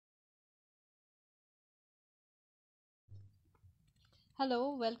Hello,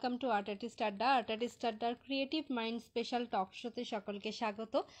 welcome to art artist আড্ডা। Art artist আড্ডার creative mind special টক শোতে সকলকে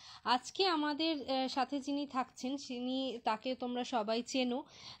স্বাগত। আজকে আমাদের সাথে যিনি থাকছেন তাকে তোমরা সবাই চেনো।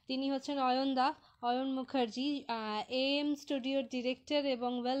 তিনি হচ্ছেন অয়ন মুখার্জি, AM স্টুডিওর ডিরেক্টর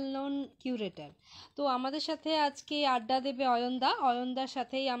এবং ওয়েল নোন কিউরেটর। তো আমাদের সাথে আজকে আড্ডা দেবে অয়নদার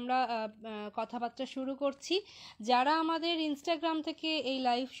সাথেই আমরা কথাবার্তা শুরু করছি। যারা আমাদের ইনস্টাগ্রাম থেকে এই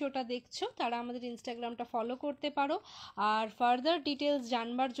লাইভ শোটা দেখছো তারা আমাদের ইনস্টাগ্রামটা ফলো করতে পারো, আর ফার্দার ডিটেলস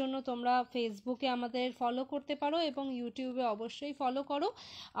জানবার জন্য তোমরা ফেসবুকে আমাদের ফলো করতে পারো এবং ইউটিউবে অবশ্যই ফলো করো।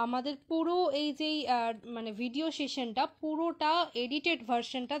 আমাদের পুরো এই যেই মানে ভিডিও সেশনটা পুরোটা এডিটেড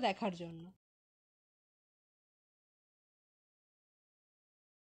ভার্সনটা দেখার জন্য।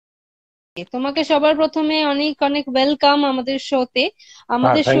 তোমাকে সবার প্রথমে অনেক অনেক ওয়েলকাম আমাদের শোতে।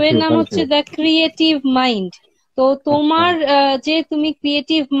 আমাদের শো এর নাম হচ্ছে দ্য ক্রিয়েটিভ মাইন্ড। তো তোমার যে তুমি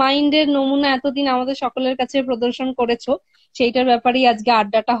ক্রিয়েটিভ মাইন্ডের নমুনা এতদিন আমাদের সকলের কাছে প্রদর্শন করেছো, সেইটার ব্যাপারেই আজকে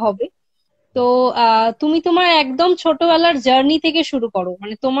আড্ডাটা হবে। তো তুমি তোমার একদম ছোটবেলার জার্নি থেকে শুরু করো,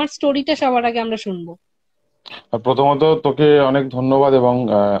 মানে তোমার স্টোরিটা সবার আগে আমরা শুনবো। প্রথমত তোকে অনেক ধন্যবাদ এবং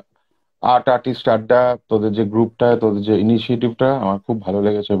আর্ট আর্টিস্ট আড্ডা, তোদের যে গ্রুপটা, তোদের যে ইনিশিয়েটিভটা আমার খুব ভালো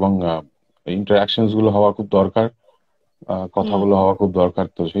লেগেছে এবং ইন্টারাকশনস গুলো হওয়া খুব দরকার, কথাগুলো হওয়া খুব দরকার।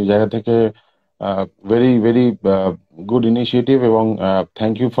 তো সেই জায়গা থেকে ভেরি ভেরি গুড ইনিশিয়েটিভ এবং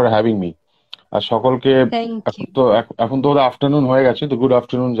thank you for having me. আর সকলকে থ্যাংক ইউ। এখন তো আফটারনুন হয়ে গেছে, তো গুড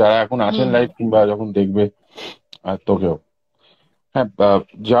আফটারনুন যারা এখন আছেন লাইভ কিংবা যখন দেখবে, আর তোকেও। হ্যাঁ,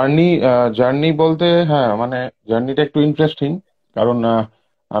 জার্নি জার্নি বলতে হ্যাঁ মানে জার্নিটা একটু ইন্টারেস্টিং, কারণ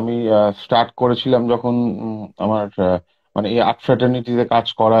আমি স্টার্ট করেছিলাম যখন আমার মানে এই আর্ট ফ্র্যাটার্নিটিতে কাজ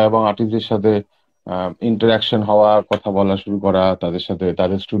করা এবং আর্টিস্টদের সাথে ইন্টারাকশন হওয়া, কথা বলা শুরু করা, তাদের সাথে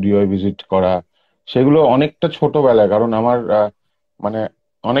তাদের স্টুডিওয়ে ভিজিট করা। সেগুলো অনেকটা ছোটবেলায়, কারণ আমার মানে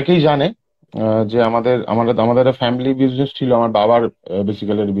অনেকেই জানে যে আমাদের আমাদের আমাদের একটা ফ্যামিলি বিজনেস ছিল। আমার বাবার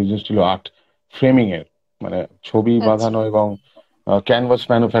বেসিক্যালি বিজনেস ছিল আর্ট ফ্রেমিং এর, মানে ছবি আচ্ছা। বাঁধানো এবং ক্যানভাস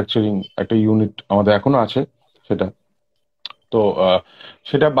ম্যানুফ্যাকচারিং একটা ইউনিট আমাদের এখনো আছে সেটা। তো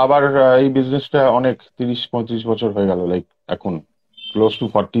সেটা বাবার এই বিজনেসটা অনেক 30-35 বছর হয়ে গেল, লাইক এখন ক্লোজ টু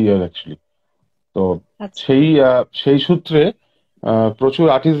 40 ইয়ার অ্যাকচুয়ালি। তো আচ্ছা। সেই সূত্রে প্রচুর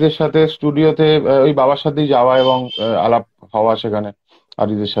আর্টিস্টদের সাথে স্টুডিওতে ওই বাবার সাথেই যাওয়া এবং আলাপ হওয়া, সেখানে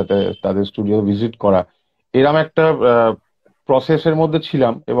আর্টিস্টদের সাথে তাদের স্টুডিও ভিজিট করা, এরম একটা প্রসেসের মধ্যে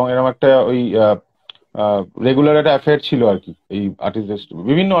ছিলাম এবং এরম একটা ওই রেগুলার একটা অ্যাফেয়ার ছিল আর কি। এই আর্টিস্টদের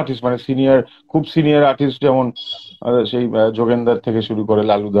বিভিন্ন আর্টিস্ট, মানে খুব সিনিয়র আর্টিস্ট যেমন সেই যোগেন্দার থেকে শুরু করে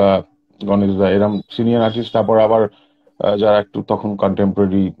লালুদা, গণেশদা, এরম সিনিয়র আর্টিস্ট। তারপর আবার যারা একটু তখন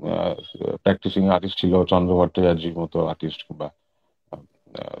কন্টেম্পোরারি প্র্যাকটিসিং আর্টিস্ট ছিল, চন্দ্র ভট্টাচার্যের মতো আর্টিস্ট, বা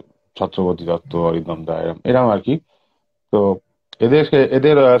ছত্রবতী দত্ত, অরিন্দম দা, এরম এরম আর কি। তো এদের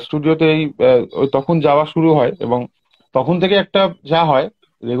এদের স্টুডিওতে ওই তখন যাওয়া শুরু হয় এবং তখন থেকে একটা যা হয়,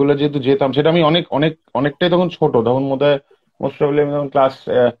 রেগুলার যেহেতু যেতাম, সেটা আমি অনেক অনেক অনেকটাই তখন ছোট, তখন মোস্ট প্রবলি আমি তখন ক্লাস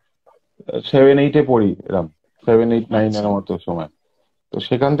 7-8-এ পড়ি, এরম 7-8-9 এর আচ্ছা। মতো সময়। তো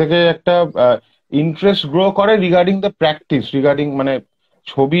সেখান থেকে একটা ইন্টারেস্ট গ্রো করে রিগার্ডিং দ্য প্র্যাকটিস, রিগার্ডিং মানে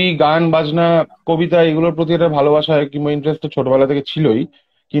ছবি, গান, বাজনা, কবিতা, এগুলোর প্রতি একটা ভালোবাসা কিংবা ইন্টারেস্ট তো ছোটবেলা থেকে ছিলই।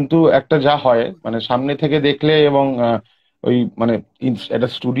 কিন্তু একটা যা হয় মানে সামনে থেকে দেখলে এবং ওই মানে একটা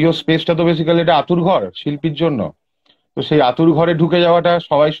স্টুডিও স্পেসটা তো বেসিক্যালি এটা আতুর ঘর শিল্পীর জন্য। তো সেই আতুর ঘরে ঢুকে যাওয়াটা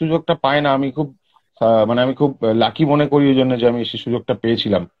সবাই সুযোগটা পায় না। আমি খুব লাকি মনে করি ওই জন্য যে আমি সেই সুযোগটা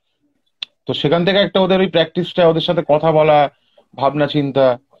পেয়েছিলাম। তো সেখান থেকে একটা ওদের ওই প্র্যাকটিসটা, ওদের সাথে কথা বলা, ভাবনা চিন্তা,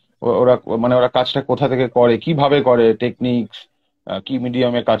 ওরা মানে ওরা কাজটা কোথা থেকে করে, কিভাবে করে, টেকনিক্স, কি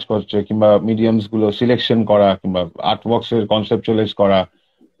মিডিয়ামে কাজ করছে, কিংবা মিডিয়ামস গুলো সিলেকশন করা, কিংবা আর্টওয়ার্কস এর কনসেপচুয়ালাইজ করা,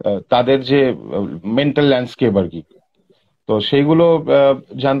 তাদের যে মেন্টাল ল্যান্ডস্কেপ আর কি। তো সেইগুলো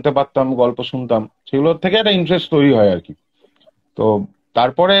জানতে পারতাম, গল্প শুনতাম, সেগুলোর থেকে একটা ইন্টারেস্ট তৈরি হয় আর কি। তো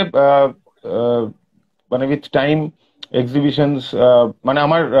তারপরে আহ, মানে উইথ টাইম এক্সিবিশনস, মানে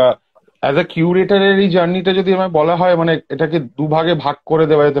আমার অ্যাজ আ কিউরেটারের এই জার্নিটা যদি আমার বলা হয়, মানে এটাকে দুভাগে ভাগ করে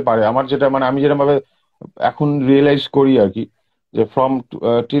দেওয়া যেতে পারে। আমার যেটা মানে আমি যেরকম ভাবে এখন রিয়েলাইজ করি আর কি, যে ফ্রম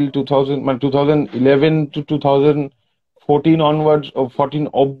টিল 2000, মানে 2011 to 2014 অনওয়ার্ডস, 14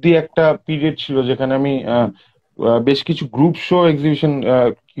 অব্দি একটা পিরিয়ড ছিল যেখানে আমি বেশ কিছু গ্রুপ শো এক্সিবিশন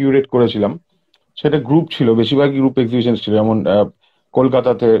কিউরেট করেছিলাম। সেটা গ্রুপ ছিল, বেশিরভাগই গ্রুপ এক্সিবিশন ছিল। যেমন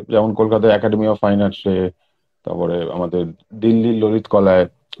কলকাতাতে, যেমন কলকাতা একাডেমি অফ ফাইন আর্টসে, তারপরে আমাদের দিল্লির ললিত কলায়,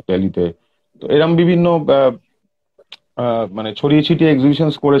 দিল্লিতে। তো এরম বিভিন্ন মানে ছড়িয়ে ছিটিয়ে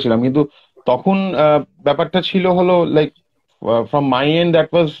এক্সিবিশনস করেছিলাম। কিন্তু তখন ব্যাপারটা ছিল হলো like from my and that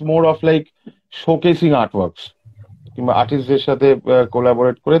was more of like showcasing আর্টওয়ার্কস, কিংবা আর্টিস্টদের সাথে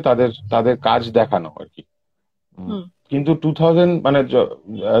কোলাবোরেট করে তাদের তাদের কাজ দেখানো আর কি। কিন্তু 2000 মানে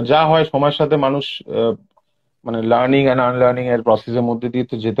যা হয় সময়ের সাথে মানুষ মানে লার্নিং অ্যান্ড আনলার্নিং এর প্রসেসের মধ্যে দিয়ে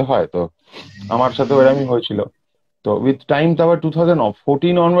তো যেতে হয়। তো আমার সাথে ওইরকমই হয়েছিল। তো উইথ টাইম তো আবার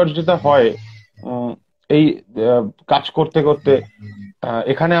 2014 অনওয়ার্ডস যেটা হয়, উম, এই কাজ করতে করতে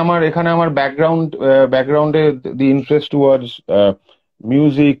এখানে আমার ব্যাকগ্রাউন্ডে দি ইন্টারেস্ট টুয়ার্ডস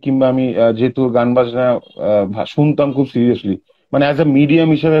মিউজিক, কিংবা আমি যেহেতু গান বাজনা শুনতাম খুব সিরিয়াসলি, মানে অ্যাজ এ মিডিয়াম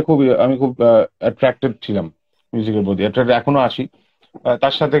হিসেবে আমি খুব অ্যাট্রাক্টেড ছিলাম মিউজিকের প্রতি, অ্যাট্রাক্ট এখনো আছি।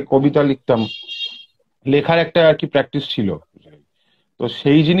 তার সাথে কবিতা লিখতাম, লেখার একটা আর কি প্র্যাকটিস ছিল। তো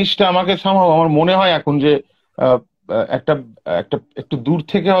সেই জিনিসটা আমাকে আমার মনে হয় এখন যে আহ, একটা একটা একটু দূর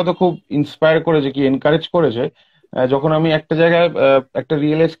থেকে হয়তো খুব ইন্সপায়ার করেছে, কি এনকারেজ করেছে, যখন আমি একটা জায়গায় একটা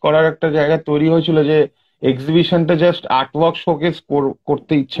রিয়েলাইজ করার একটা জায়গা তৈরি হয়েছিল যে এক্সিবিশনটা জাস্ট আর্ট ওয়ার্ক শোকেস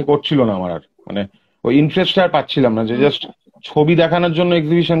করতে ইচ্ছে করছিল না আমার আর, মানে ওই ইন্টারেস্ট আর পাচ্ছিলাম না যে জাস্ট ছবি দেখানোর জন্য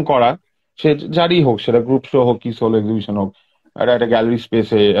এক্সিবিশন করা, সে যারই হোক, সেটা গ্রুপ শো হোক কি সোলো এক্সিবিশন হোক, একটা গ্যালারি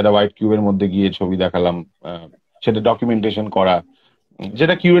স্পেসে একটা হোয়াইট কিউবের মধ্যে গিয়ে ছবি দেখালাম, সেটা ডকুমেন্টেশন করা,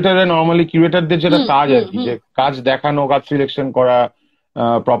 যেটা কিউরেটারদের যেটা হুম কাজ হুম আর কি, হুম যে কাজ দেখানো, কাজ সিলেকশন করা,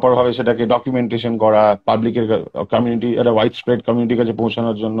 প্রপার ভাবে সেটাকে ডকুমেন্টেশন করা, পাবলিকের কমিউনিটি, একটা ওয়াইড স্প্রেড কমিউনিটির কাছে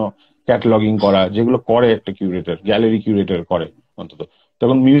পৌঁছানোর জন্য ক্যাটালগিং করা, যেগুলো করে একটা কিউরেটর, গ্যালারি কিউরেটর করে অন্তত।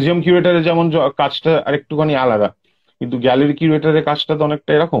 তখন মিউজিয়াম কিউরেটরের যেমন কাজটা আরেকটুখানি আলাদা, কিন্তু গ্যালারি কিউরেটরের কাজটা তো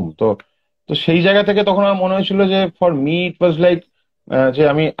অনেকটা এরকম। তো তো সেই জায়গা থেকে তখন আমার মনে হয়েছিল যে for me it was like, যে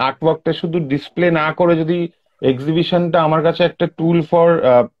আমি আর্ট ওয়ার্কটা শুধু ডিসপ্লে না করে যদি এক্সিবিশনটা আমার কাছে একটা টুল ফর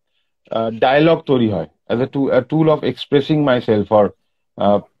ডায়ালগ তৈরি হয়, as a tool of expressing my self, or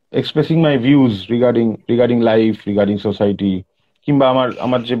expressing my views regarding life, regarding society, কিংবা আমার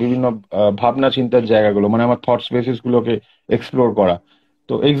আমার যে বিভিন্ন ভাবনা চিন্তার জায়গাগুলো, মানে আমার থট স্পেসেস গুলোকে এক্সপ্লোর করা।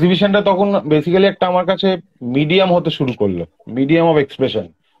 তো এক্সিবিশনটা তখন বেসিক্যালি একটা আমার কাছে মিডিয়াম হতে শুরু করলো, মিডিয়াম অফ এক্সপ্রেশন।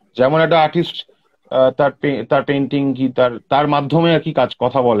 যেমন একটা আর্টিস্ট তার পেন্টিং কি তার তার মাধ্যমে আর কি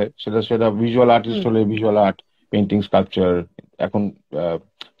কথা বলে, সেটা সেটা ভিজুয়াল আর্টিস্ট হুম হলে ভিজুয়াল আর্ট, পেন্টিং, স্কাল্পচার, এখন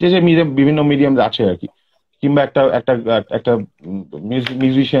যে যে বিভিন্ন মিডিয়াম আছে আর কি, কিংবা একটা একটা একটা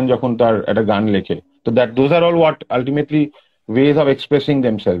মিউজিশিয়ান যখন তার একটা গান লেখে, তো those are all what ultimately ways of expressing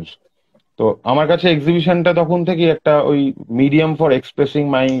themselves. তো আমার কাছে এক্সিবিশনটা তখন থেকে একটা ওই medium for expressing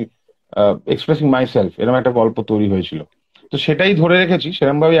my self, এরকম একটা গল্প তৈরি হয়েছিল। তো সেটাই ধরে রেখেছি,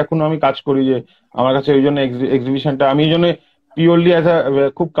 সেরকম ভাবে এখনো আমি কাজ করি, যে আমার কাছে ওই জন্য এক্সিবিশনটা আমি এই জন্য পিওরলি অ্যাজ আ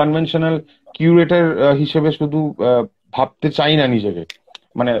খুব কনভেনশনাল কিউরেটর হিসেবে শুধু ভাবতে চাই না নিজেকে।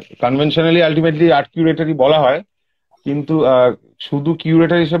 মানে কনভেনশনালি আলটিমেটলি আর্ট কিউরেটরই বলা হয়, কিন্তু শুধু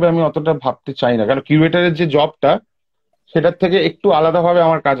কিউরেটর হিসেবে আমি অতটা ভাবতে চাই না, কারণ কিউরেটরের যে জবটা, সেটার থেকে একটু আলাদাভাবে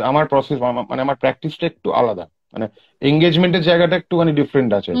আমার কাজ, আমার প্রসেস, মানে আমার প্র্যাকটিসটা একটু আলাদা, মানে এঙ্গেজমেন্টের জায়গাটা একটুখানি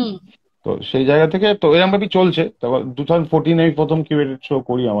ডিফারেন্ট আছে। হুম তো সেই জায়গা থেকে তো এরকম ভাবেই চলছে। তারপর 2014 আমি প্রথম কিউরেটেড শো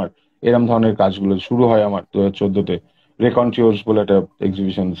করি আমার, এরম ধরনের কাজগুলো শুরু হয় আমার 2014-তে। রেকনটিওর্স বলে একটা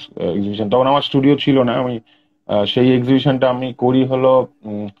এক্সিবিশন, তখন আমার স্টুডিও ছিল না, আমি সেই এক্সিবিশনটা আমি করি হলো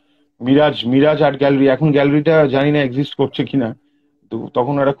মিরাজ মিরাজ আর্ট গ্যালারি, এখন গ্যালারিটা জানি না এক্সিস্ট করছে কিনা। তো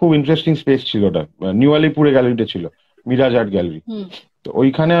তখন একটা খুব ইন্টারেস্টিং স্পেস ছিল, ওটা নিউ আলিপুরে গ্যালারিটা ছিল, মিরাজ আর্ট গ্যালারি। হুম তো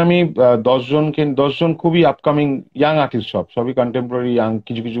ওইখানে আমি 10জন খুবই আপকামিং ইয়াং আর্টিস্ট, সবই কন্টেম্পোরারি ইয়াং,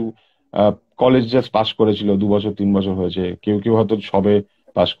 কিছু কিছু কলেজ জাস্ট পাস করেছিল, 2 বছর 3 বছর হয়েছে, কেউ কেউ হয়তো সবে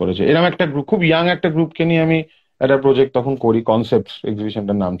পাস করেছে, এরকম একটা গ্রুপ, খুব ইয়াং একটা গ্রুপকে নিয়ে আমি একটা প্রজেক্ট তখন করি, কনসেপ্ট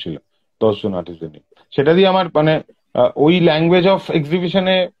এক্সিবিশনটার নাম ছিল, 10জন আর্টিস্টদের নিয়ে। সেটা দিয়ে আমার মানে ওই ল্যাঙ্গুয়েজ অফ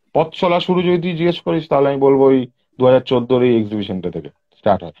এক্সিবিশনে পথ চলা শুরু যদি তুই জিজ্ঞেস করিস, তাহলে আমি বলবো ওই 2014-র এই এক্সিবিশনটা থেকে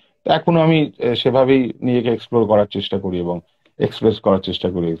স্টার্ট হয়। তো এখনো আমি সেভাবেই নিজেকে এক্সপ্লোর করার চেষ্টা করি এবং এক্সপ্রেস করার চেষ্টা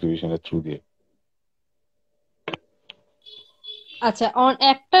করি এক্সিবিশনের থ্রু দিয়ে। আচ্ছা,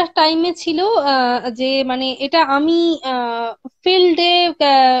 একটা টাইমে ছিল যে মানে এটা আমি ফিল্ডে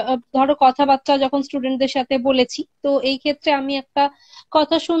ধরো কথাবার্তা যখন স্টুডেন্টদের সাথে বলেছি, তো এই ক্ষেত্রে আমি একটা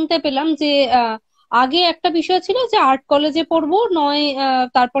কথা শুনতে পেলাম যে আগে একটা বিষয় ছিল যে আর্ট কলেজে পড়বো নয়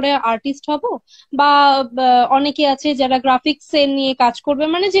তারপরে আর্টিস্ট হব, বা অনেকে আছে যারা গ্রাফিক্স এর নিয়ে কাজ করবে,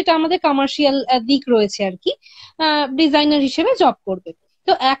 মানে যেটা আমাদের কমার্শিয়াল দিক রয়েছে আর কি, ডিজাইনার হিসেবে জব করবে।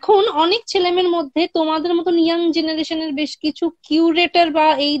 তো এখন অনেক ছেলেমেয়ের মধ্যে তোমাদের মতন ইয়াং জেনারেশনের বেশ কিছু কিউরেটর বা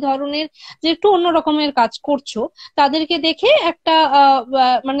এই ধরনের যে একটু অন্য রকমের কাজ করছো, তাদেরকে দেখে একটা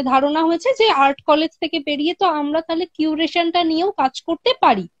মানে ধারণা হয়েছে যে আর্ট কলেজ থেকে বেরিয়ে তো আমরা তাহলে কিউরেশনটা নিয়েও কাজ করতে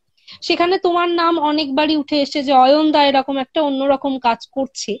পারি। সেখানে তোমার নাম অনেকবারই উঠে এসেছে যে অয়ন দা এরকম একটা অন্যরকম কাজ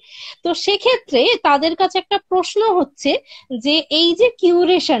করছে। তো সেক্ষেত্রে তাদের কাছে একটা প্রশ্ন হচ্ছে যে এই যে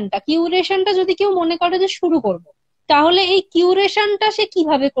কিউরেশনটা যদি কেউ মনে করে যে শুরু করব, তাহলে এই কিউরেশনটা সে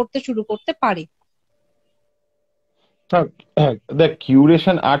কিভাবে করতে শুরু করতে পারে? হ্যাঁ, হ্যাঁ, দেখ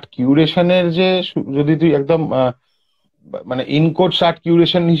কিউরেশনের যে যদি তুই একদম মানে ইনকোর্স আর্ট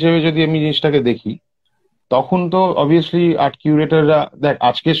কিউরেশন হিসেবে যদি আমি জিনিসটাকে দেখি, তখন তো অবভিয়াসলি আর্ট কিউরেটররা, দেখ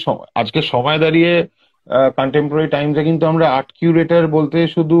আজকের সময় দাঁড়িয়ে কন্টেম্পোরারি টাইমসে কিন্তু আমরা আর্ট কিউরেটর বলতে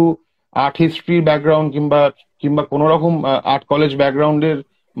শুধু আর্ট হিস্ট্রি ব্যাকগ্রাউন্ড কিংবা কিংবা কোনো রকম আর্ট কলেজ ব্যাকগ্রাউন্ডের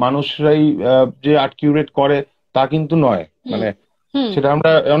মানুষরাই যে আর্ট কিউরেট করে তা কিন্তু নয়। মানে সেটা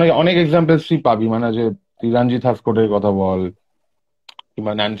আমরা অনেক অনেক এক্সাম্পলসই পাবি, মানে যে তুই রঞ্জিত হাসকোটের কথা বল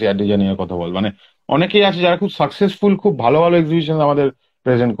কিংবা ন্যান্সি আডেজানিয়ার কথা বল, মানে অনেকেই আছে যারা খুব সাকসেসফুল, খুব ভালো ভালো এক্সিবিশন আমাদের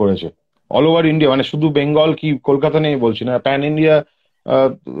প্রেজেন্ট করেছে অল ওভার ইন্ডিয়া, মানে শুধু বেঙ্গল কি কলকাতা নেই বলছি না, প্যান ইন্ডিয়া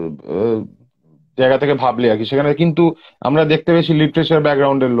জায়গা থেকে ভাবলে আর কি। সেখানে কিন্তু আমরা দেখতে পেয়েছি লিটারেচার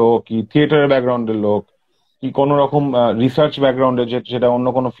ব্যাকগ্রাউন্ডের লোক কি থিয়েটারের ব্যাকগ্রাউন্ডের লোক কি কোনো রকম রিসার্চ ব্যাকগ্রাউন্ডের, যেটা অন্য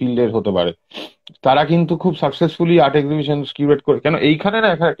কোনো ফিল্ডের হতে পারে, তারা কিন্তু খুব সাকসেসফুলি আর্ট এক্সিবিশন কিউরেট করে। কেন এইখানে না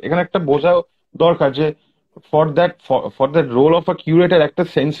এখানে একটা বোঝা দরকার যে for that role of a curator একটা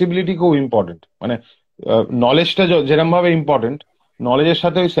সেন্সিবিলিটি খুব ইম্পর্টেন্ট। মানে নলেজটা যেরকম ভাবে ইম্পর্টেন্ট, নলেজের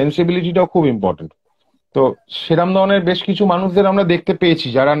সাথে ওই সেন্সিবিলিটিটাও খুব ইম্পর্টেন্ট। তো সেরম ধরনের বেশ কিছু মানুষদের আমরা দেখতে পেয়েছি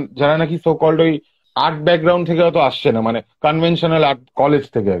যারা যারা নাকি সো কল্ড ওই আর্ট ব্যাকগ্রাউন্ড থেকে হয়তো আসছে না, মানে কনভেনশনাল আর্ট কলেজ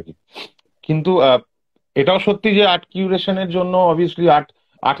থেকে আর কি। কিন্তু এটাও সত্যি যে আর্ট কিউরেশনের জন্য অবভিয়াসলি আর্ট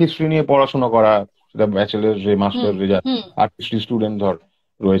আর্ট হিস্ট্রি নিয়ে পড়াশোনা করা, সেটা ব্যাচেলার যে মাস্টার যে আর্ট হিস্ট্রি স্টুডেন্ট ধর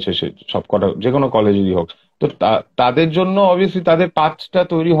রয়েছে সে সব কটা যে কোনো কলেজেরই হোক, তো তাদের জন্য অবভিয়াসলি তাদের পাথটা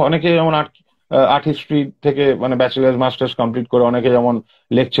তৈরি অনেকে যেমন আর্ট আর্ট হিস্ট্রি থেকে মানে ব্যাচেলার্স মাস্টার্স কমপ্লিট করে অনেকে যেমন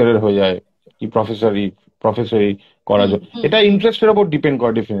লেকচারার হয়ে যায় কি প্রফেসরি করার জন্য, এটা ইন্টারেস্টের উপর ডিপেন্ড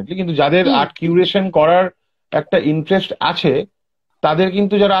করে ডেফিনেটলি। কিন্তু যাদের আর্ট কিউরেশন করার একটা ইন্টারেস্ট আছে, তাদের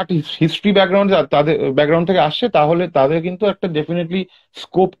কিন্তু যারা আর্ট হিস্ট্রি তাদের ব্যাকগ্রাউন্ড থেকে আসছে, তাহলে তাদের কিন্তু একটা ডেফিনেটলি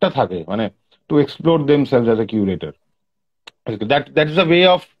স্কোপটা থাকে, মানে to explore themselves as a curator. That's the way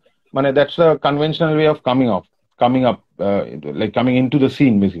of, মানে that's the conventional way of coming up like coming in to the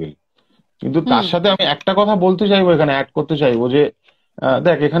scene basically. কিন্তু তার সাথে আমি একটা কথা বলতে চাইবো, এখানে অ্যাড করতে চাইবো যে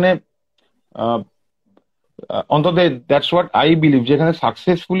দেখ এখানে অন্তত দ্যাটস হোয়াট আই বিলিভ, যেখানে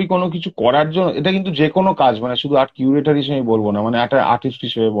সাকসেসফুলি কোনো কিছু করার জন্য, এটা কিন্তু যে কোনো কাজ, মানে শুধু আর্ট কিউরেটর হিসেবে বলবো না, মানে একটা আর্টিস্ট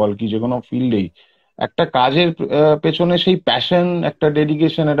হিসেবে বল কি যে কোনো ফিল্ডেই একটা কাজের পেছনে সেই প্যাশন, একটা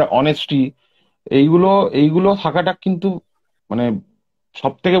ডেডিকেশন, একটা অনেস্টি, এইগুলো এইগুলো থাকাটা কিন্তু মানে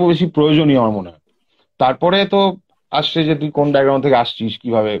সব থেকে বেশি প্রয়োজনীয় আমার মনে হয়। তারপরে তো আসছে যে তুই কোন ব্যাকগ্রাউন্ড থেকে আসছিস,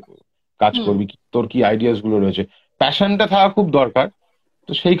 কিভাবে কাজ করবি, তোর কি আইডিয়াস গুলো রয়েছে, প্যাশনটা থাকা খুব দরকার।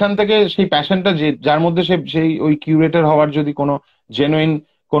 তো সেইখান থেকে সেই প্যাশনটা যে যার মধ্যে সেই ওই কিউরেটর হওয়ার যদি কোনো জেনুইন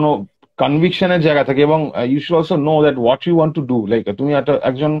কোনো কনভিকশনের জায়গা থাকে, এবং you should also know that what you want to do, like তুমি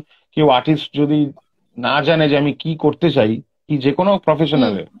একজন কেউ আর্টিস্ট যদি না জানে যে আমি কি করতে চাই, কি যে কোনো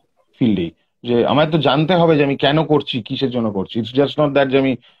প্রফেশনাল ফিল্ডেই, যে আমায় তো জানতে হবে যে আমি কেন করছি, কিসের জন্য করছি। ইটস জাস্ট নট দ্যাট যে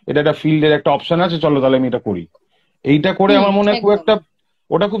আমি এটা একটা ফিল্ডের একটা অপশন আছে, চলো তাহলে আমি এটা করি। এইটা করে আমার মনে হয় খুব একটা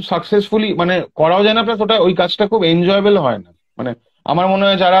ওটা খুব সাকসেসফুলি মানে করাও যায় না, প্লাস ওটা ওই কাজটা খুব এনজয়েবল হয় না। মানে আমার মনে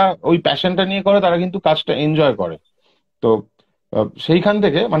হয় যারা ওই প্যাশনটা নিয়ে করে তারা কিন্তু কাজটা এনজয় করে। তো সেইখান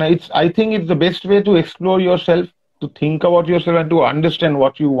থেকে মানে I think it's the best way to explore your self, to think about your self and to understand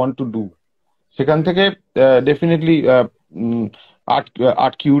what you want to do. সেখান থেকে ডেফিনেটলি আর্ট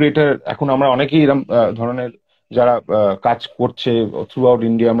আর্ট কিউরেটর এখন আমরা অনেকেই এরকম ধরনের যারা কাজ করছে থ্রু আউট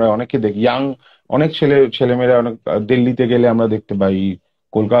ইন্ডিয়া, আমরা অনেকে দেখি ইয়াং অনেক ছেলেমেয়েরা অনেক দিল্লিতে গেলে আমরা দেখতে পাই,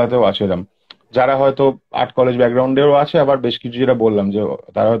 কলকাতাতেও আছে এরকম যারা হয়তো আর্ট কলেজ ব্যাকগ্রাউন্ডেরও আছে, আবার বেশ কিছু যেটা বললাম যে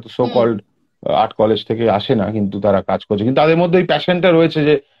তারা হয়তো সো কল্ড আর্ট কলেজ থেকে আসে না, কিন্তু তারা কাজ করছে, কিন্তু তাদের মধ্যে ওই প্যাশনটা রয়েছে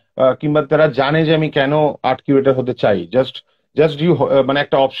যে কিংবা তারা জানে যে আমি কেন আর্ট কিউরেটর হতে চাই। জাস্ট জাস্ট ইউ মানে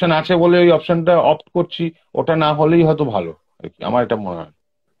একটা অপশন আছে বলে ওই অপশনটা অপ্ট করছি, ওটা না হলেই হয়তো ভালো আর কি, আমার এটা মনে হয়।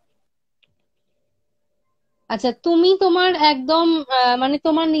 আচ্ছা, তুমি তোমার একদম মানে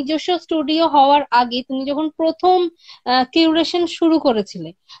তোমার নিজস্ব স্টুডিও হওয়ার আগে তুমি যখন প্রথম কিউরেশন শুরু করেছিলে,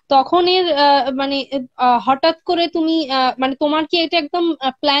 তখন এর মানে হঠাৎ করে তুমি মানে তোমার কি এটা একদম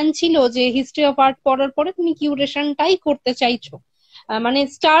প্ল্যান ছিল যে হিস্ট্রি অফ আর্ট পড়ার পরে তুমি কিউরেশনটাই করতে চাইছো? মানে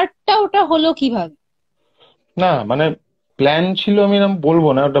স্টার্টটা ওটা হলো কিভাবে? না মানে প্ল্যান ছিল আমি এরকম বলবো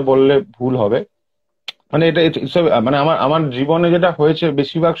না, ওটা বললে ভুল হবে। মানে এটা মানে আমার আমার জীবনে যেটা হয়েছে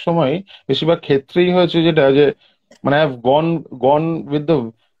বেশিরভাগ সময়, বেশিরভাগ ক্ষেত্রেই হয়েছে যেটা যে মানে I have gone with the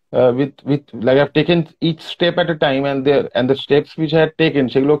with like I've taken each step at a time, and the steps which I had taken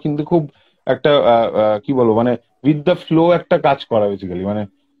সেগুলো কিন্তু খুব একটা কি বলবো মানে উইথ দ্য ফ্লো একটা কাজ করা বেসিক্যালি, মানে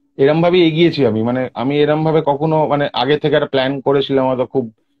এরম ভাবে এগিয়েছি আমি। মানে আমি এরম ভাবে কখনো মানে আগে থেকে একটা প্ল্যান করেছিলাম হয়তো খুব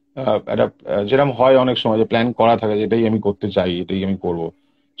একটা যেরকম হয় অনেক সময় যে প্ল্যান করা থাকে যেটাই আমি করতে চাই এটাই আমি করব,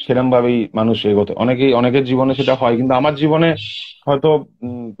 সেরম ভাবেই মানুষ এগোতে, অনেকের জীবনে সেটা হয়, কিন্তু আমার জীবনে হয়তো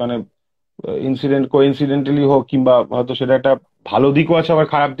মানে কোইন্সিডেন্টালি হোক কিংবা হয়তো সেটা একটা ভালো দিকও আছে আবার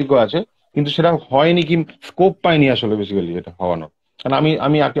খারাপ দিকও আছে, কিন্তু সেটা হয়নি কি স্কোপ পাইনি আসলে বেসিক্যালি এটা হওয়ানোর। কারণ আমি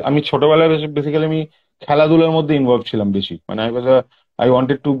আমি আমি ছোটবেলায় বেসিক্যালি আমি খেলাধুলার মধ্যে ইনভলভ ছিলাম বেশি, মানে I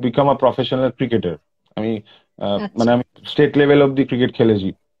wanted to become a professional cricketer. আমি মানে আমি স্টেট লেভেল অব্দি ক্রিকেট খেলেছি।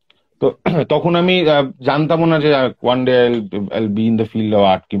 তো তখন আমি জানতামও না যে ওয়ান ডে আইল be in the field of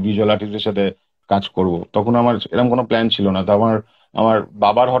art, কি ভিজুয়াল আর্টিস্টের সাথে কাজ করব। তখন আমার এরকম কোনো প্ল্যান ছিল না। তো আমার আমার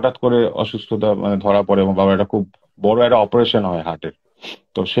বাবার হঠাৎ করে অসুস্থতা মানে ধরা পড়ে, এবং বাবার একটা খুব বড় একটা অপারেশন হয় হার্টের।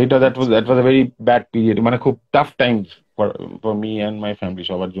 তো সেইটা আচ্ছা। That was a very bad period, মানে খুব tough time for me and my family,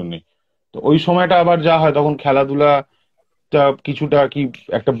 সবার জন্যই। তো ওই সময়টা আবার যা হয়, তখন খেলাধুলা কিছুটা কি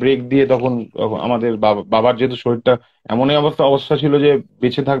একটা ব্রেক দিয়ে, তখন আমাদের বাবার যেহেতু শরীরটা এমনই অবস্থা ছিল যে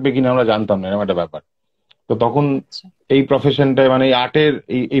বেঁচে থাকবে কিনা আমরা জানতাম না, এরকম একটা ব্যাপার। তো তখন আচ্ছা। এই প্রফেশনটায় মানে এই আর্টের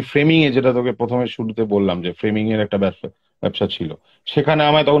এই ফ্রেমিং এ, যেটা তোকে প্রথমে শুরুতে বললাম যে ফ্রেমিং এর একটা ব্যবসা ব্যবসা ছিল, সেখানে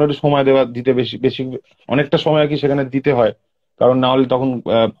আমায় তখন একটু সময় দিতে বেশি বেশি অনেকটা সময় আর কি সেখানে দিতে হয়। কারণ না হলে তখন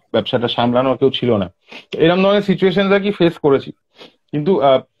ব্যবসাটা সামলানোর কেউ ছিল না। তো এরকম ধরনের সিচুয়েশন আর কি ফেস করেছি। কিন্তু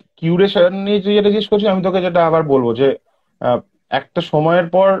কিউরেশন নিয়ে যে যেটা জিজ্ঞেস করছি, আমি তোকে যেটা আবার বলবো যে আহ, একটা সময়ের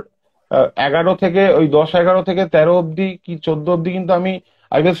পর 11 থেকে ওই 10, 11 থেকে 13 অব্দি কি 14 অব্দি কিন্তু আমি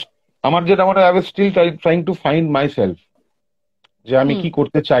আই ওয়াজ আমার যেটা আমার I was still trying to find my self, যে আমি হুম কি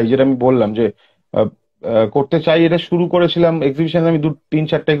করতে চাই, যেটা আমি বললাম যে আহ, করতে চাই। এটা শুরু করেছিলাম এক্সিবিশন, আমি 2, 3,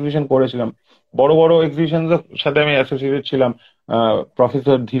 4টা এক্সিবিশন করেছিলাম। বড় বড় এক্সিবিশন সাথে আমি অ্যাসোসিয়েটেড ছিলাম।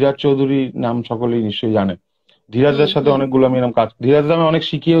 প্রফেসর ধীরাজ চৌধুরী নাম সকলেই নিশ্চয়ই জানে। হুম ধীরাজদার সাথে হুম অনেকগুলো আমি এরকম কাজ, ধীরাজদা আমি অনেক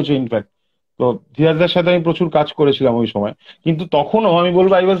শিখিয়েছি ইনফ্যাক্ট। তো ধীরাজদার সাথে আমি প্রচুর কাজ করেছিলাম ওই সময়। কিন্তু তখনও আমি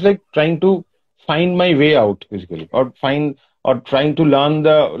বলবো I was like trying to find my way out basically, or find or trying to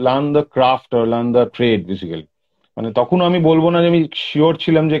learn the craft or learn the trade basically. মানে তখন আমি বলবো না যে আমি শিওর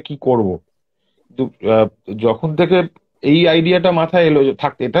ছিলাম যে কি করব। কিন্তু যখন থেকে এই আইডিয়াটা মাথায় এলো যে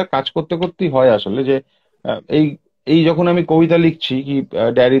থাক, এটা কাজ করতে করতেই হয় আসলে, যে এই এই যখন আমি কবিতা লিখছি কি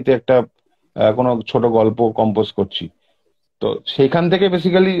ডায়েরিতে একটা কোনো ছোট গল্প কম্পোজ করছি, তো সেইখান থেকে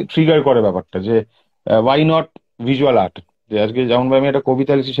বেসিক্যালি ট্রিগার করে ব্যাপারটা যে ওয়াই নট ভিজুয়াল আর্ট। যে আজকে যেমন আমি একটা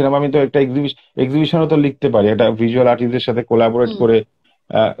কবিতা লিখছি, সেরকম আমি তো একটা এক্সিবিশনও তো লিখতে পারি, একটা ভিজুয়াল আর্টিস্টদের সাথে কোলাবোরেট হুম করে।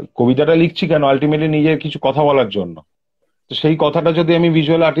 কবিতাটা লিখছি কেন, আলটিমেটলি নিজের কিছু কথা বলার জন্য। তো সেই কথাটা যদি আমি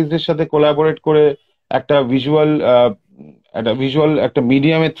ভিজুয়াল আর্টিস্টদের সাথে কোলাবোরেট করে একটা একটা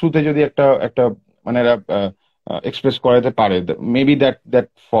মিডিয়ামের থ্রুতে যদি একটা একটা মানে এক্সপ্রেস করাতে পারে, maybe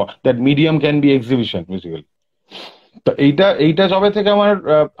that medium can be exhibition basically. তো এইটা যবে থেকে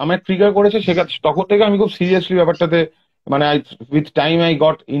আমার ট্রিগার করেছে, তখন থেকে আমি খুব সিরিয়াসলি ব্যাপারটাতে মানে with time I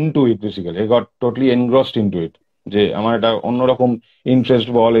got into it basically, I got totally engrossed into ইট। যে আমার একটা অন্যরকম ইন্টারেস্ট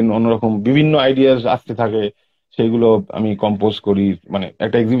অন্যরকম বিভিন্ন আইডিয়াস আসতে থাকে, সেগুলো আমি কম্পোজ করি। মানে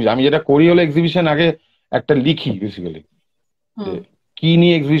একটা এক্সিবিশন আমি যেটা করি হলো, এক্সিবিশন আগে একটা লিখি বেসিক্যালি, যে হুম। কি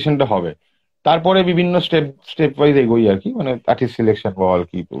নিয়ে এক্সিবিশনটা হবে। তারপরে বিভিন্ন স্টেপ স্টেপ ওয়াইজ এগোই আর কি, মানে আর্টিস্ট সিলেকশন বল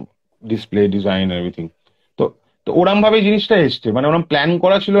কি, ডিসপ্লে ডিজাইন এভরিথিং। তো তো ওরম ভাবে জিনিসটা এসছে, মানে ওরম প্ল্যান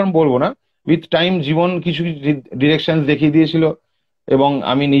করা ছিল আমি বলবো না। উইথ টাইম জীবন কিছু ডিরেকশন দেখিয়ে দিয়েছিল, এবং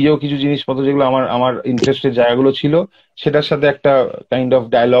আমি নিজেও কিছু জিনিসপত্র যেগুলো আমার আমার ইন্টারেস্টের জায়গাগুলো ছিল, সেটার সাথে একটা কাইন্ড অফ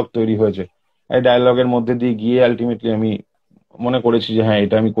ডায়ালগ তৈরি হয়েছে। এই ডায়ালগের মধ্যে দিয়ে গিয়ে আলটিমেটলি আমি মনে করেছি যে হ্যাঁ,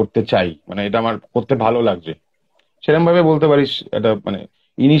 এটা আমি করতে চাই, মানে এটা আমার করতে ভালো লাগছে। সেরকম ভাবে বলতে পারিস, এটা মানে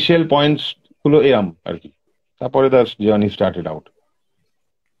ইনিশিয়াল পয়েন্টস গুলো এরম আর কি। তারপরে দ্য জার্নি স্টার্টেড আউট।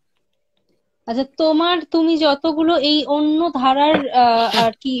 আচ্ছা, তুমি যতগুলো এই অন্য ধারার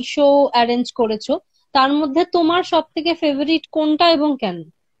আর কি শো অ্যারেঞ্জ করেছো, তার মধ্যে তোমার সব থেকে ফেভারিট কোনটা এবং কেন?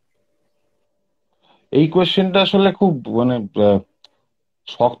 এই কোয়েশ্চেনটা আসলে খুব মানে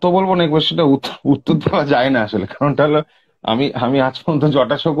শক্ত বলবো না, এই কোয়েশ্চেনটা উত্তর দেওয়া যায় না আসলে। কারণটা হলো, আমি আমি আজ পর্যন্ত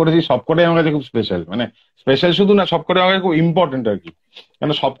যটা শো করেছি সবকটাই আমার কাছে খুব স্পেশাল। মানে স্পেশাল শুধু না, সবকটাই আমার কাছে খুব ইম্পর্টেন্ট আর কি।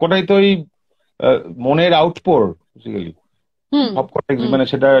 কেন সবকটাই তো এই মনের আউটপোর বেসিক্যালি। হুম সবকটা হুম মানে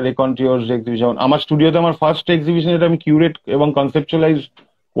সেটা রেকনটিওর্স এক্সিবিশন, আমার স্টুডিওতে আমার ফার্স্ট এক্সিবিশন যেটা আমি কিউরেট এবং কনসেপচুয়ালাইজ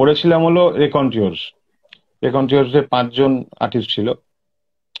করেছিলাম হলো রেকনটিওর্স। রেকনটিওর্স এ 5 জন আর্টিস্ট ছিল।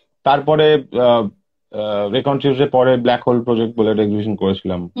 তারপরে রেকনটিওর্স এর পরে ব্ল্যাক হোল প্রজেক্ট বলে একটা এক্সিবিশন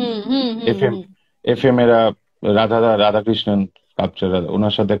করেছিলাম। হুম হুম হুম এফ এম হুম এফ এম এরা রাধাকৃষ্ণন স্কাল্পচার,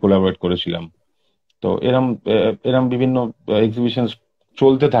 ওনার সাথে কোলাবরেট করেছিলাম। তো এরম এরম বিভিন্ন এক্সিবিশন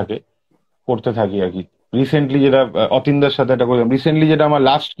চলতে থাকে, করতে থাকি আর কি। রিসেন্টলি যেটা অতীন্দার সাথে একটা করলাম, রিসেন্টলি যেটা আমার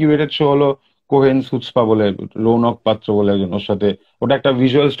লাস্ট কিউরেটেড শো হলো কোহেন সুচপা বলে, রৌনক পাত্র বলে একজন, ওর সাথে। ওটা একটা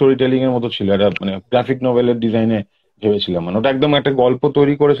ভিজুয়াল স্টোরি টেলিং এর মতো ছিল, একটা মানে গ্রাফিক নোভেলের ডিজাইনে ভেবেছিলাম। মানে ওটা একদম একটা গল্প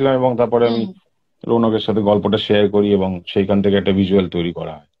তৈরি করেছিলাম, এবং তারপরে আমি হুম। রৌনকের সাথে গল্পটা শেয়ার করি, এবং সেইখান থেকে একটা ভিজুয়াল তৈরি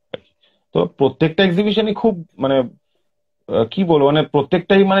করা হয়। তো প্রত্যেকটা এক্সিবিশনই খুব মানে কি বলবো, মানে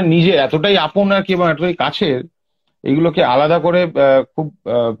প্রত্যেকটাই মানে নিজে এতটাই আপন আর কি, এবং এতটাই কাছের, এগুলোকে আলাদা করে খুব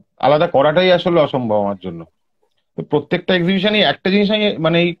আলাদা করাটাই আসলে অসম্ভব আমার জন্য। তো প্রত্যেকটা এক্সিবিশনই একটা জিনিস, আমি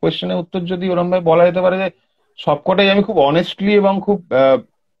মানে এই কোয়েশ্চেনের উত্তর যদি ওরম ভাবে বলা যেতে পারে যে সবকটাই আমি খুব অনেস্টলি এবং খুব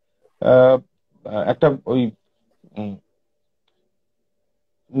আহ, একটা ওই উম,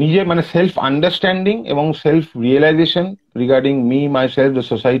 নিজের মানে সেলফ আন্ডারস্ট্যান্ডিং এবং self realisation regarding me, my self, the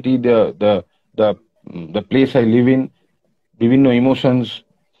society, the the place I live in, বিভিন্ন ইমোশনস,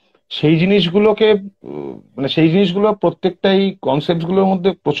 সেই জিনিসগুলোকে মানে সেই জিনিসগুলো প্রত্যেকটাই কনসেপ্ট গুলোর মধ্যে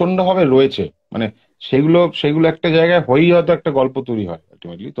প্রচন্ড ভাবে রয়েছে। মানে সেগুলো সেগুলো একটা জায়গায় হয়েই হয়তো একটা গল্প তৈরি হয়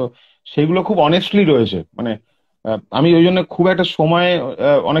আলটিমেটলি। তো সেগুলো খুব অনেস্টলি রয়েছে। মানে আমি ওই জন্য খুব একটা সময়,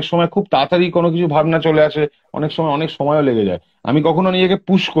 অনেক সময় খুব তাড়াতাড়ি কোনো কিছু ভাবনা চলে আসে, অনেক সময় অনেক সময়ও লেগে যায়। আমি কখনো নিজেকে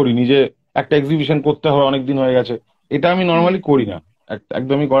পুশ করিনি যে একটা এক্সিবিশন করতে হবে, অনেক দিন হয়ে গেছে, এটা আমি হুম নর্মালি করি না,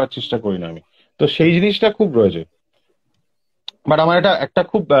 একদমই করার চেষ্টা করি না আমি। তো সেই জিনিসটা খুব রয়েছে। বাট আমার এটা একটা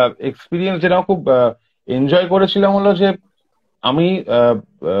খুব এক্সপিরিয়েন্স যেটা আমার খুব এনজয় করেছিলাম হলো যে আমি আহ,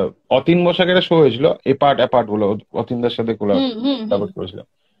 আহ, অতীন বসাকের শো হয়েছিল এপার্ট অ্যাপার্ট বলে, অতীনদার সাথে হুম হুম হুম কোলাবরেট করেছিলাম।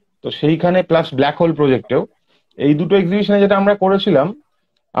 তো সেইখানে প্লাস ব্ল্যাক হোল প্রজেক্টেও, এই দুটো এক্সিবিশনে যেটা আমরা করেছিলাম,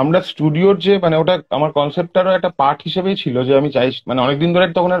 আমরা স্টুডিওর যে মানে ওটা আমার কনসেপ্টটারও একটা পার্ট হিসেবেই ছিল যে আমি চাই মানে অনেকদিন ধরে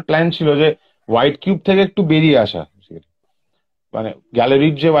তখন আর প্ল্যান ছিল যে হোয়াইট কিউব থেকে একটু বেরিয়ে আসা। মানে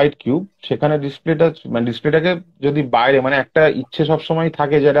গ্যালারির যে হোয়াইট কিউব, সেখানে ডিসপ্লেটা মানে ডিসপ্লেটাকে যদি বাইরে মানে একটা ইচ্ছে সবসময়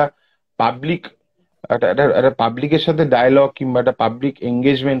থাকে যেটা পাবলিক, একটা একটা একটা পাবলিকের সাথে ডায়ালগ কিংবা একটা পাবলিক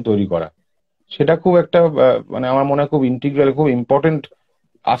এঙ্গেজমেন্ট তৈরি করা, সেটা খুব একটা মানে আমার মনে হয় খুব ইন্টিগ্রাল, খুব ইম্পর্টেন্ট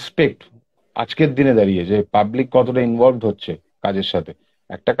আসপেক্ট আজকের দিনে দাঁড়িয়ে, যে পাবলিক কতটা ইনভলভ হচ্ছে কাজের সাথে।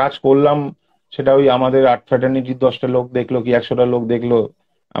 একটা কাজ করলাম, সেটা ওই আমাদের আর্ট ফ্র্যাটার্নিটির 10টা লোক দেখলো কি 100টা লোক দেখলো,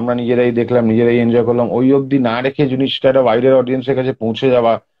 আমরা নিজেরাই দেখলাম, নিজেরাই এনজয় করলাম, ওই অবধি না রেখে জিনিসটা একটা ওয়াইডার অডিয়েন্সের কাছে পৌঁছে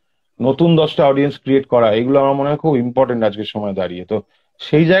যাওয়া, নতুন 10টা অডিয়েন্স ক্রিয়েট করা, এগুলো আমার মনে হয় খুব ইম্পর্টেন্ট আজকের সময় দাঁড়িয়ে। তো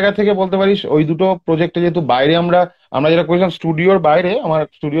সেই জায়গা থেকে বলতে পারিস ওই দুটো প্রজেক্টে যেহেতু বাইরে আমরা আমরা যেটা করেছিলাম স্টুডিওর বাইরে, আমার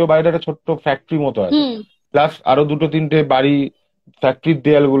স্টুডিওর বাইরে একটা ছোট্ট ফ্যাক্টরি মতো আছে, হুম প্লাস আরো দুটো তিনটে বাড়ি, ফ্যাক্টরির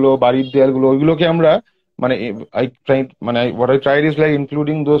দেয়ালগুলো, বাড়ির দেয়ালগুলো, ওইগুলোকে আমরা মানে আই ট্রাই মানে what I tried is like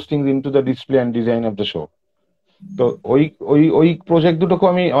including those things into the display and design of the show. তো ওই ওই ওই প্রজেক্ট দুটোকে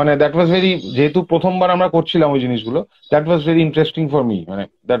আমি মানে দ্যাট ওয়াজ ভেরি, যেহেতু প্রথমবার আমরা করছিলাম ওই জিনিসগুলো, that was very interesting for me. মানে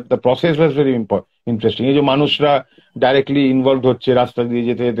that the process was very interesting. এই যে মানুষরা ডাইরেক্টলি ইনভলভ হচ্ছে, রাস্তা দিয়ে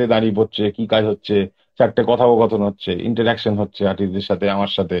যেতে যেতে দাঁড়িয়ে পড়ছে, কি কাজ হচ্ছে, চারটে কথোপকথন হচ্ছে, ইন্টারাকশন হচ্ছে আর্টিস্টদের সাথে,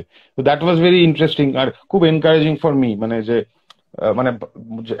 আমার সাথে। তো দ্যাট ওয়াজ ভেরি ইন্টারেস্টিং আর খুব এনকারেজিং ফর মি। মানে যে মানে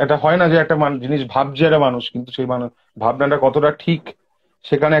এটা হয় না যে একটা জিনিস ভাবছে একটা মানুষ, কিন্তু সেই মানুষ ভাবনাটা কতটা ঠিক,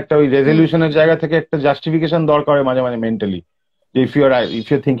 সেখানে একটা ওই হুম রেজলিউশনের জায়গা থেকে একটা জাস্টিফিকেশন দরকার হয় মাঝে মাঝে মেন্টালি, যে if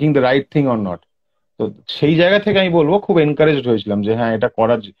you thinking the right thing or not. তো সেই জায়গা থেকে আমি বলবো খুব এনকারেজড হয়েছিলাম যে হ্যাঁ এটা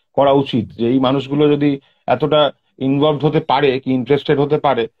করা উচিত, যে এই মানুষগুলো যদি এতটা ইনভলভ হতে পারে কি ইন্টারেস্টেড হতে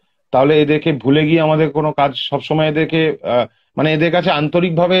পারে, তাহলে এদেরকে ভুলে গিয়ে আমাদের কোনো কাজ সবসময় এদেরকে মানে এদের কাছে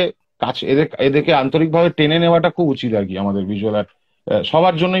আন্তরিকভাবে কাজ, এদেরকে আন্তরিকভাবে টেনে নেওয়াটা খুব উচিত আর কি আমাদের ভিজুয়াল আর্ট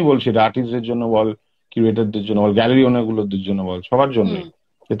সবার জন্যই বলছি, এটা আর্টিস্টদের জন্য বল, কিউরেটরদের জন্য বল, গ্যালারি ওনারগুলোদের জন্য বল, সবার হুম জন্যই,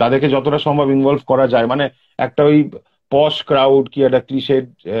 যে তাদেরকে যতটা সম্ভব ইনভলভ করা যায়। মানে একটা ওই পশ ক্রাউড কি একটা ক্লিশেড,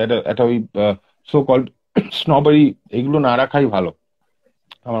 একটা ওই সো কল্ড স্নবারি, এগুলো না রাখাই ভালো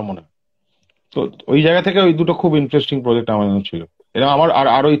আমার মনে হয়। তো ওই জায়গা থেকে ওই দুটো খুব ইন্টারেস্টিং প্রজেক্ট আমার জন্য ছিল। এটা আমার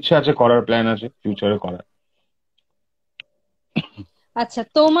আরো ইচ্ছা আছে, করার প্ল্যান আছে ফিউচারে করার। আচ্ছা,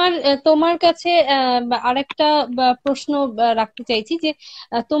 তোমার কাছে আরেকটা প্রশ্ন রাখতে চাইছি যে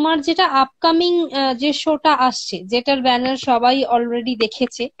তোমার যেটা আপকামিং যে শোটা আসছে, যেটার ব্যানার সবাই অলরেডি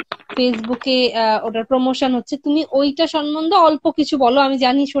দেখেছে, ফেসবুকে ওটার প্রমোশন হচ্ছে, তুমি ওইটা সম্বন্ধে অল্প কিছু বলো। আমি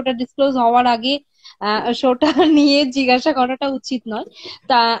জানি শোটা ডিসক্লোজ হওয়ার আগে শোটা নিয়ে জিজ্ঞাসা করাটা উচিত নয়,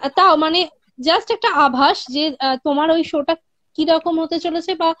 তা তাও মানে জাস্ট একটা আভাস যে তোমার ওই শোটা কিরকম হতে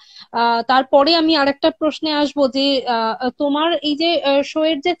চলেছে, বা তারপরে আমি আরেকটা প্রশ্নে আসবো যে তোমার এই যে শো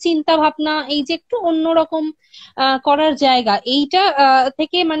এর যে চিন্তা ভাবনা, এই যে একটু অন্যরকম করার জায়গা, এইটা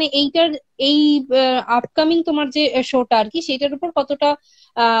থেকে মানে এইটার এই আপকামিং তোমার যে শোটা আর কি, সেটার উপর কতটা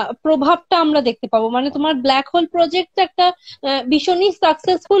প্রভাবটা আমরা দেখতে পাবো। মানে তোমার ব্ল্যাক হোল প্রজেক্ট একটা ভীষণই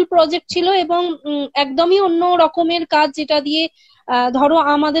সাকসেসফুল প্রজেক্ট ছিল, এবং একদমই অন্য রকমের কাজ, যেটা দিয়ে ধরো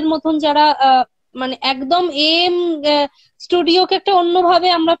আমাদের মতন যারা মানে একদম এম স্টুডিওকে একটা অন্যভাবে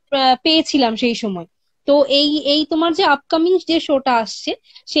আমরা পেয়েছিলাম সেই সময়। তো এই এই তোমার যে আপকামিং যে শোটা আসছে,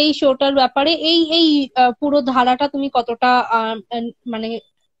 সেই শোটার ব্যাপারে এই এই পুরো ধারাটা তুমি কতটা মানে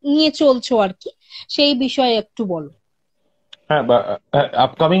নিয়ে চলছো আর কি, সেই বিষয়ে একটু বলো। হ্যাঁ,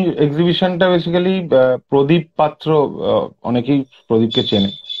 আপকামিং এক্সিবিশনটা বেসিক্যালি প্রদীপ পাত্র, অনেকেই প্রদীপকে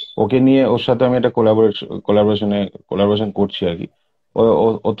চেনে, ওকে নিয়ে ওর সাথে আমি একটা কোলাবোরেশন করছি আর কি।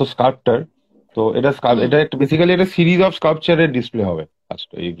 ও তো স্কাল্পটার। তো হুম এটা একটা বেসিক্যালি একটা সিরিজ অফ স্কাল্পচারের ডিসপ্লে হবে ফার্স্ট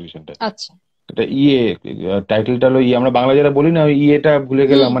এই এক্সিবিশনটা। আচ্ছা এটা টাইটেলটা হলো ইয়ে, আমরা বাংলা যারা বলি না ওই ইয়েটা ভুলে হুম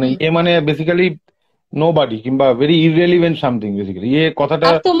গেলাম, মানে হুম। ইয়ে মানে বেসিক্যালি নো বডি কিংবা ভেরি ইররেলিভেন্ট সামথিং, বেসিক্যালি ইয়ে কথাটা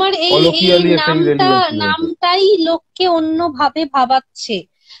আর তোমার এই এই কলোকিয়ালি একটা ইররেলিভেন্সি রয়েছে। নামটাই লোককে অন্যভাবে ভাবাচ্ছে।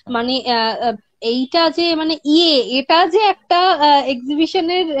 মানে এইটা যে মানে এটা যে একটা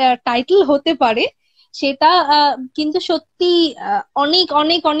এক্সিবিশনের টাইটেল হতে পারে, সেটা কিন্তু সত্যি অনেক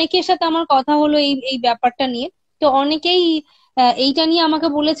অনেক অনেকের সাথে আমার কথা হলো এই এই ব্যাপারটা নিয়ে। তো অনেকেই এইটা নিয়ে আমাকে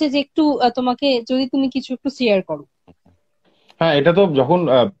বলেছে যে একটু তোমাকে যদি তুমি কিছু একটু শেয়ার করো। হ্যাঁ, এটা তো যখন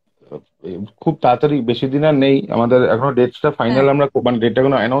খুব তাড়াতাড়ি, বেশি দিন আর নেই আমাদের, এখনো ডেটটা ফাইনাল, হ্যাঁ। আমরা মানে ডেটটা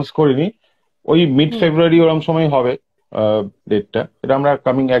কোনো অ্যানাউন্স করিনি। ওই মিড হুম ফেব্রুয়ারি ওরম সময় হবে ডেটটা, এটা আমরা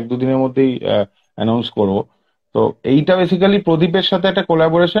কামিং এক দুদিনের মধ্যেই অ্যানাউন্স করব। তো এইটা বেসিক্যালি প্রদীপের সাথে একটা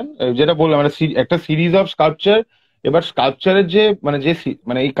কোলাবোরেশন, যেটা বললাম মানে একটা সিরিজ অফ স্কাল্পচার। এবার স্কাল্পচারের যে মানে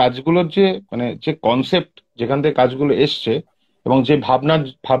মানে এই কাজগুলোর যে মানে যে কনসেপ্ট, যেখান থেকে কাজগুলো এসছে এবং যে ভাবনা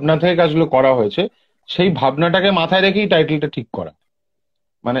ভাবনা থেকে কাজগুলো করা হয়েছে, সেই ভাবনাটাকে মাথায় রেখেই টাইটেলটা ঠিক করা।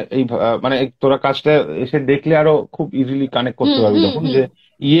 মানে মানে তোরা কাজটা এসে দেখলে আরো খুব ইজিলি কানেক্ট করতে হুম পারবি হুম তখন, হুম। যে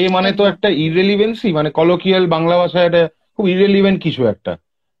ইয়ে মানে তো একদম। একটা ইররেলিভেন্সি, মানে কলোকিয়াল বাংলা ভাষায় এটা খুব ইররেলিভেন্ট কিছু একটা।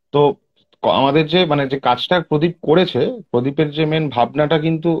 তো আমাদের যে মানে যে কাজটা প্রদীপ করেছে, প্রদীপের যে মেন ভাবনাটা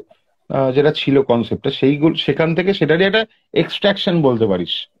কিন্তু যেটা ছিল কনসেপ্টটা, সেইগুলো সেখান থেকে সেটারই একটা এক্সট্রাকশন বলতে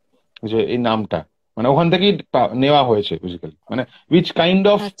পারিস, যে এই নামটা মানে ওখান থেকেই নেওয়া হয়েছে বেসিক্যালি, মানে উইচ কাইন্ড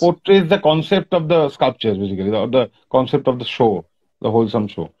অফ আচ্ছা। পোর্ট্রেজ the concept of the sculpture, basically the concept of the show, the wholesome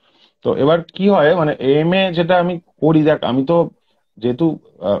show. তো এবার কি হয়, মানে এম এ যেটা আমি করি, দেখ আমি তো যেহেতু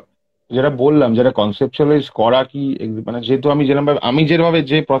আহ, যেটা বললাম, যেটা কনসেপচুয়ালাইজ করা কি মানে যেহেতু আমি যেভাবে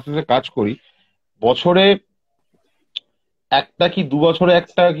যে প্রসেসে কাজ করি, বছরে একটা কি 2 বছরে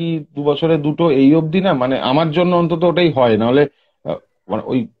একটা কি 2 বছরে দুটো, এই অবধি না, মানে আমার জন্য অন্তত ওটাই হয়, নাহলে মানে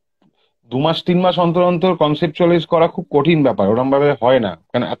ওই 2 মাস 3 মাস অন্তর অন্তর কনসেপচুয়ালাইজ করা খুব কঠিন ব্যাপার, ওরকম ভাবে হয় না,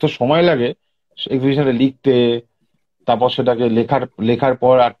 কারণ এত সময় লাগে এক্সিবিশনে লিখতে, তারপর সেটাকে লেখার লেখার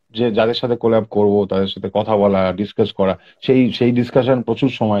পর আর যে যাদের সাথে কোল্যাব করব তাদের সাথে কথা বলা, ডিসকাস করা, সেই সেই ডিসকাশন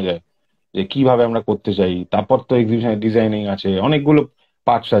প্রচুর সময় যায়, যে কিভাবে আমরা করতে চাই। তারপর তো এক্সিবিশনে ডিজাইনিং আছে, অনেকগুলো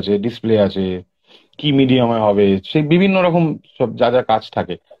পার্টস আছে, ডিসপ্লে আছে, কি মিডিয়ামে হবে, সেই বিভিন্ন রকম সব যা যা কাজ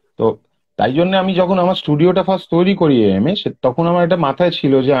থাকে। তো তাই জন্য আমি যখন আমার স্টুডিওটা ফার্স্ট তৈরি করি এম এ, তখন আমার এটা মাথায়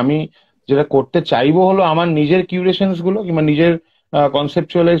ছিল যে আমি যেটা করতে চাইবো হলো আমার নিজের কিউরেশনস গুলো কিংবা নিজের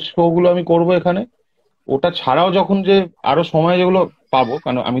কনসেপচুয়ালাইজ শো গুলো আমি করবো এখানে। ওটা ছাড়াও যখন যে আরো সময় যেগুলো পাবো,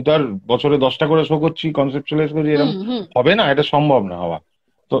 কারণ আমি তো আর বছরে 10টা করে শো করছি, কনসেপচুয়ালাইজ করছি, হুম এরকম হুম। হবে না, এটা সম্ভব না হওয়া।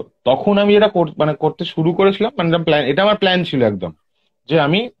 তো তখন আমি এটা মানে করতে শুরু করেছিলাম, মানে প্ল্যান, এটা আমার প্ল্যান ছিল একদম, যে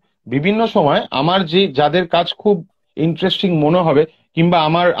আমি বিভিন্ন সময় আমার যে যাদের কাজ খুব ইন্টারেস্টিং মনে হবে, কিংবা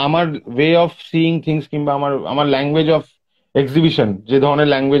আমার আমার ওয়ে অফ সিইং থিংস, কিংবা আমার আমার ল্যাঙ্গুয়েজ অফ এক্সিবিশন, যে ধরনের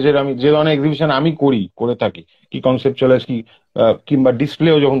ল্যাঙ্গুয়েজের আমি যে ধরনের এক্সিবিশন আমি করে থাকি, কি কনসেপচুয়ালাইজ কি কিংবা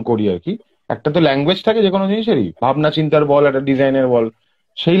ডিসপ্লেও যখন করি আর কি, একটা তো ল্যাঙ্গুয়েজ থাকে যে কোনো জিনিসেরই, ভাবনা চিন্তার বল, একটা ডিজাইনের বল,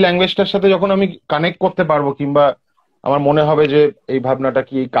 সেই ল্যাঙ্গুয়েজটার সাথে যখন আমি কানেক্ট করতে পারবো, কিংবা আমার মনে হবে যে এই ভাবনাটা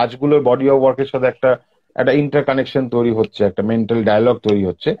কি এই কাজগুলোর বডি অফ ওয়ার্কের সাথে একটা একটা ইন্টার কানেকশন তৈরি হচ্ছে, একটা মেন্টাল ডায়ালগ তৈরি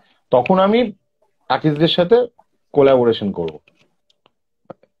হচ্ছে, তখন আমি আর্টিস্টদের সাথে কোলাবোরেশন করব।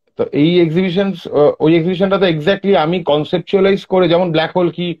 তো এই এক্সিবিশন, ওই এক্সিবিশনটাতে এক্স্যাক্টলি আমি কনসেপচুয়ালাইজ করে, যেমন ব্ল্যাক হোল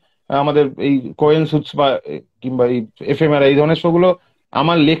কি, আমাদের এই কোয়েন সুটস বা কিংবা এই এফএমআর, এই ধরনের শোগুলো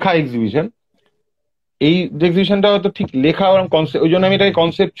আমার লেখা এক্সিবিশন। এই এক্সিবিশনটা হয়তো ঠিক লেখা ওরকম কনসেপ্ট, ওই জন্য আমি এটাকে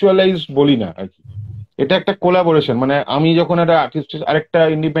কনসেপচুয়ালাইজ বলি না আর কি। এটা একটা কোলাবোরেশন, মানে আমি যখন একটা আর্টিস্ট আরেকটা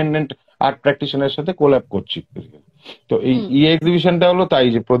ইন্ডিপেন্ডেন্ট আর্ট প্র্যাকটিশনারের সাথে কোলাব করছি। তো এই হুম। এক্সিবিশনটা হলো তাই,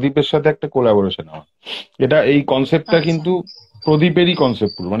 যে প্রদীপের সাথে একটা কোলাবোরেশন আমার, এটা এই কনসেপ্টটা আচ্ছা। কিন্তু প্রদীপেরই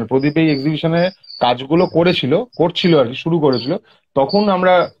কনসেপ্ট পুরো, মানে প্রদীপ এই এক্সিবিশনে কাজগুলো করছিল আর কি, শুরু করেছিল। তখন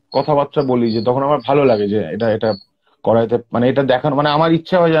আমরা কথাবার্তা বলি, যে তখন আমার ভালো লাগে যে এটা এটা করাইতে, মানে এটা দেখানো, মানে আমার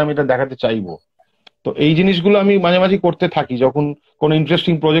ইচ্ছা হয় যে আমি এটা দেখাতে চাইবো। তো এই জিনিসগুলো আমি মাঝে মাঝে করতে থাকি, যখন কোনো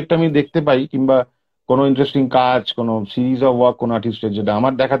ইন্টারেস্টিং প্রজেক্ট আমি দেখতে পাই, কিংবা কোনো ইন্টারেস্টিং কাজ, কোনো সিরিজ অফ ওয়ার্ক কোনো আর্টিস্টের, যেটা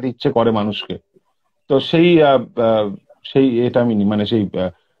আমার দেখাতে ইচ্ছে করে মানুষকে। তো সেই সেই এটা আমি মানে সেই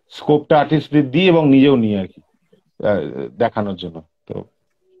স্কোপটা আর্টিস্টদের দিই এবং নিজেও নিই আর কি, আহ, দেখানোর জন্য। তো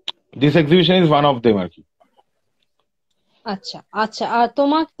this exhibition is one of them are কি। আচ্ছা আচ্ছা। আর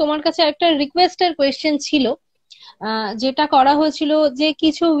তোমার কাছে একটা রিকোয়েস্টের কোয়েশ্চেন ছিল, যেটা করা হয়েছিল যে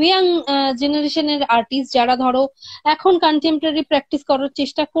কিছু ইয়াং জেনারেশনের আর্টিস্ট যারা ধরো এখন কন্টেম্পোরারি প্র্যাকটিস করার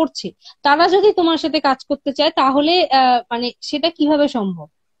চেষ্টা করছে, তারা যদি তোমার সাথে কাজ করতে চায় তাহলে মানে সেটা কিভাবে সম্ভব?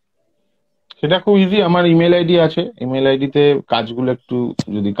 সেটা খুব ইজি, আমার ইমেল আইডি আছে, ইমেল আইডিতে কাজগুলো একটু,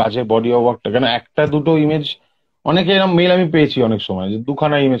 যদি কাজের বডি অফ ওয়ার্কটা, কেন একটা দুটো ইমেজ, অনেকে এরকম মেল আমি পেয়েছি অনেক সময় যে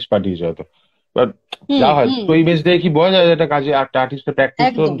 2খানা ইমেজ পাঠিয়েছে হয়তো, বাট হুম যা হয় হুম। দুটো ইমেজ দিয়ে কি বোঝা যায় যে একটা কাজে, একটা আর্টিস্টের প্র্যাকটিস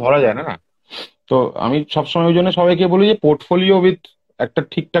তো একদম। ধরা যায় না না। তো আমি সবসময় ওই জন্য সবাইকে বলি যে পোর্টফোলিও উইথ একটা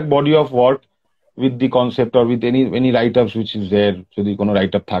ঠিকঠাক body of work, with the concept or with any any right up which is there, যদি কোনো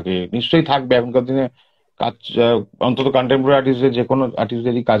রাইট আপ থাকে, নিশ্চয়ই থাকবে এখনকার দিনে কাজ, অন্তত কন্টেম্পোরারি আর্টিস্টদের, যে কোনো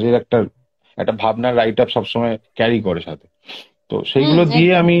আর্টিস্টেরই কাজের একটা একটা ভাবনার রাইট আপ সবসময় ক্যারি করে সাথে। তো হুম। সেইগুলো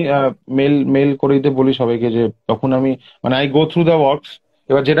দিয়ে একদম। আমি মেল মেল করে দিতে বলি সবাইকে, যে তখন আমি মানে I go through the works,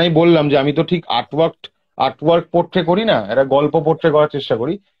 এবার যেটা আমি বললাম যে আমি তো ঠিক আর্টওয়ার্ক পোর্ট্রে করি না, একটা গল্প পোর্ট্রে করার চেষ্টা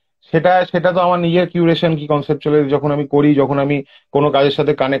করি। সেটা সেটা তো আমার নিজের কিউরেশন কি কনসেপচুয়ালি যখন আমি করি, যখন আমি কোনো কাজের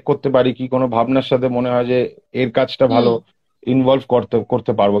সাথে কানেক্ট করতে পারি, কি কোনো ভাবনার সাথে মনে হয় যে এর কাজটা ভালো হুম ইনভলভ করতে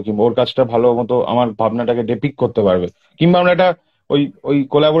করতে পারবো, কিংবা ওর কাজটা ভালো মতো আমার ভাবনাটাকে ডেপিক করতে পারবে, কিংবা আমরা একটা ওই ওই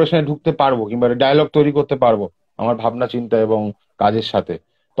কোলাবোরেশনে ঢুকতে পারবো, কিংবা ডায়লগ তৈরি করতে পারবো আমার ভাবনা চিন্তা এবং কাজের সাথে,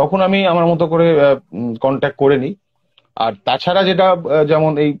 তখন আমি আমার মতো করে কন্ট্যাক্ট করে নিই। আর তাছাড়া যেটা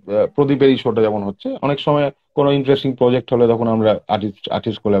যেমন এই প্রদীপের এই শোটা যেমন হচ্ছে, অনেক সময় কোনো ইন্টারেস্টিং প্রজেক্ট হলে তখন আমরা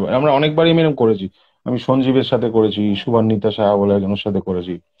আর্টিস্ট কোলাবরেট আমরা অনেকবারই মেনু করেছি। আমি সঞ্জীবের সাথে করেছি, সুভান্বিতা সাহা বলে একজনের সাথে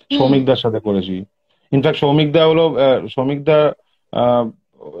করেছি, হুম। সৌমিকদার সাথে করেছি। ইনফ্যাক্ট সৌমিকদা হলো সৌমিকদা আহ,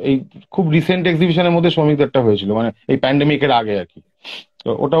 এই খুব রিসেন্ট এক্সিবিশনের মধ্যে সৌমিকদারটা হয়েছিল, মানে এই প্যান্ডেমিকের আগে আর কি। তো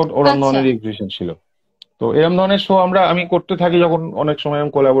ওটাও ওরম আচ্ছা। ধরনের এক্সিবিশন ছিল। তো এরকম ধরনের শো আমি করতে থাকি যখন অনেক সময়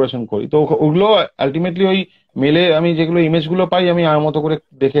আমি কোলাবোরেশন করি, তো ওগুলো আলটিমেটলি ওই মেলে আমি যেগুলো ইমেজ গুলো পাই আমি আমার মতো করে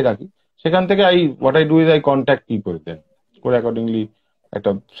দেখে রাখি। সেখান থেকে what I do is eye contact people দেন, করে অ্যাকর্ডিংলি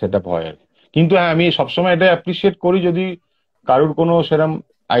একটা সেট আপ হয় আর কি। কিন্তু হ্যাঁ, আমি সবসময় এটা অ্যাপ্রিসিয়েট করি যদি কারোর কোনো সেরকম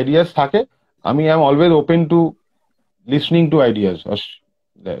আইডিয়াস থাকে, আমি I am always open to listening to ideas,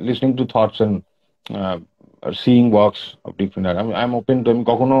 listening to thoughts and seeing works of different. I am open to, আমি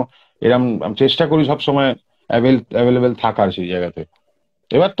কখনো আমি চেষ্টা করি সবসময় অ্যাভেলেবেল থাকার সেই জায়গাতে।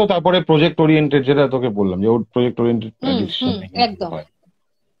 এবার তো তারপরে প্রজেক্ট ওরিয়েন্টেড, যেটা তোকে বললাম যে ওর প্রজেক্ট ওরিয়েন্টেড হুম ডিসিশন হুম মেকিং গুলো একদম। হয়।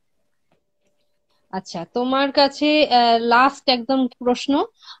 আচ্ছা, তোমার কাছে লাস্ট একদম প্রশ্ন,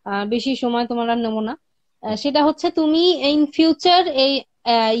 বেশি সময় তোমার আর নেবো না। সেটা হচ্ছে তুমি ইন ফিউচার এই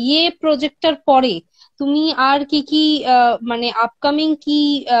প্রজেক্টটার পরে তুমি আর কি কি মানে আপকামিং কি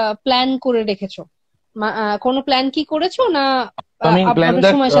প্ল্যান করে রেখেছো? কোনো প্ল্যান কি করেছো না আপকামিং প্ল্যান আপডেটের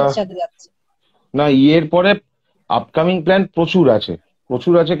দেখ, সময়ের সাথে সাথে যাচ্ছে? না ইয়ের পরে আপকামিং প্ল্যান প্রচুর আছে।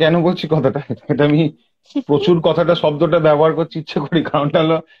 প্রচুর আছে কেন বলছি কথাটা, এটা আমি প্রচুর কথাটা শব্দটা ব্যবহার করছি ইচ্ছে করি, কারণটা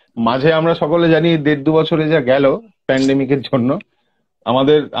হলো মাঝে আমরা সকলে জানি 1.5-2 বছরে যা গেল প্যান্ডেমিকের জন্য,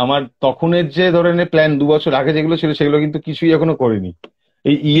 আমার তখনের যে ধরনের প্ল্যান 2 বছর আগে যেগুলো ছিল সেগুলো কিন্তু কিছুই এখনো করিনি।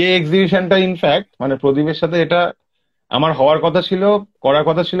 এই এক্সিবিশনটা ইনফ্যাক্ট মানে প্রদীপের সাথে এটা আমার হওয়ার কথা ছিল, করার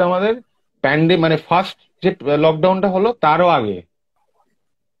কথা ছিল আমাদের মানে ফার্স্ট যে লকডাউনটা হলো তারও আগে,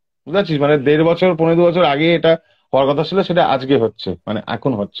 বুঝতে পারছিস, মানে 1.5 বছর 1.5-2 বছর আগে এটা হওয়ার কথা ছিল, সেটা আজকে হচ্ছে, মানে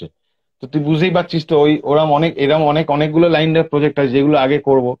এখন হচ্ছে। তো তুই বুঝতেই পারছিস তো ওই এরম অনেকগুলো লাইন প্রজেক্ট আছে যেগুলো আগে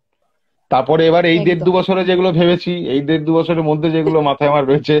করব। তারপরে এবার এই দেড় দু একদম। বছরে যেগুলো ভেবেছি, এই 1.5-2 বছরের মধ্যে যেগুলো মাথায় আমার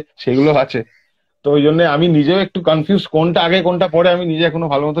রয়েছে সেগুলো আছে। তো ওই জন্য আমি নিজেও একটু কনফিউজ, কোনটা আগে কোনটা পরে আমি নিজে এখনো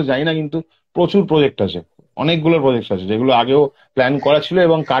ভালো মতো জানি না, কিন্তু প্রচুর প্রজেক্ট আছে, অনেকগুলো প্রজেক্ট আছে যেগুলো আগেও প্ল্যান করা ছিল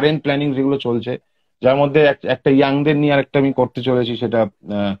এবং কারেন্ট প্ল্যানিং যেগুলো চলছে, যার মধ্যে একটা ইয়াংদের নিয়ে আরেকটা আমি করতে চলেছি।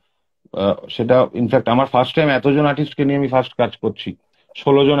 সেটা ইনফ্যাক্ট আমার ফার্স্ট টাইম এতজন আর্টিস্টকে নিয়ে আমি ফার্স্ট কাজ করছি,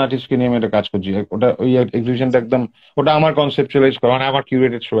 16জন আর্টিস্টকে নিয়ে আমি এটা কাজ করছি। ওটা ওই এক্সিবিশনটা একদম ওটা আমার কনসেপচুয়ালাইজ করা, মানে আমার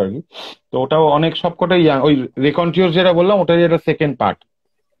কিউরেটেড শো আর কি। তো ওটাও অনেক সবকটাই ইয়াং, ওই রেকনটিওর যেটা বললাম ওটাই একটা সেকেন্ড পার্ট,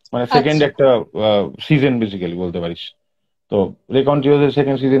 মানে সেকেন্ড আচ্ছা। একটা সিজন বেসিক্যালি বলতে পারিস। তো রেকনটিওর এর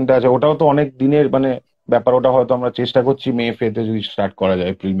সেকেন্ড সিজনটা আছে, ওটাও তো অনেক দিনের মানে ব্যাপার, ওটা হয়তো আমরা চেষ্টা করছি মে-তে যদি স্টার্ট করা যায়,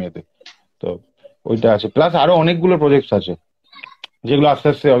 এপ্রিল-মে তে। তো ওইটা আছে, প্লাস আরো অনেকগুলো প্রজেক্টস আছে যেগুলো আস্তে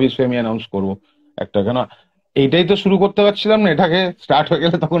আস্তে অবভিয়াসলি আমি অ্যানাউন্স করবো একটা, কেন এইটাই তো শুরু করতে পারছিলাম না, এটাকে স্টার্ট হয়ে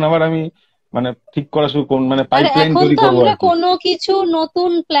গেলে তখন আবার আমি মানে ঠিক করা শুরু মানে আর পাইপলাইন এখন তৈরি তো করবো আমরা আর কি। কোনো কিছু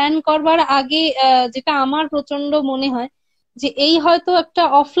নতুন প্ল্যান করবার আগে যেটা আমার প্রচন্ড মনে হয় যে এই হয়তো একটা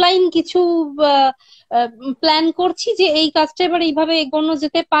অফলাইন কিছু প্ল্যান করছি যে এই কাজটা এবার এইভাবে এগোনো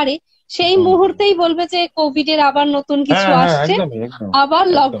যেতে পারে, সেই হুম, হুম। মুহূর্তেই বলবে যে কোভিড এর আবার নতুন কিছু হ্যাঁ হ্যাঁ, আসছে, একদমই একদম আবার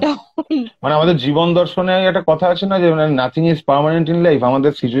একদম। লকডাউন। মানে আমাদের জীবন দর্শনে একটা কথা আছে না যে মানে nothing is permanent in life,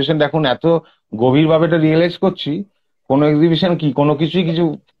 আমাদের সিচুয়েশন এখন এত গভীর ভাবে এটা রিয়েলাইজ করছি, কোনো এক্সিবিশন কি কোনো কিছুই কিছু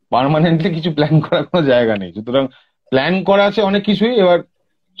পার্মানেন্টলি কিছু প্ল্যান করার কোনো জায়গা নেই। সুতরাং প্ল্যান করা আছে অনেক কিছুই, এবার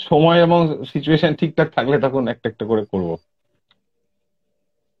সময় এবং সিচুয়েশন ঠিকঠাক থাকলে তখন একটা একটা করে করবো।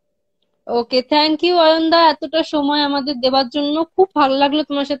 ওকে, থ্যাংক ইউ অয়নদা এতটা সময় আমাদের দেওয়ার জন্য। খুব ভালো লাগলো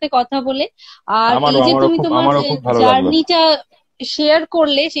তোমার সাথে কথা বলে। আর আমারও এই যে আমারও তুমি খুব তোমার আমারও খুব ভালো লাগলো। জার্নিটা শেয়ার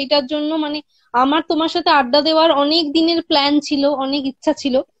করলে সেটার জন্য মানে আমার তোমার সাথে আড্ডা দেওয়ার অনেক দিনের প্ল্যান ছিল, অনেক ইচ্ছা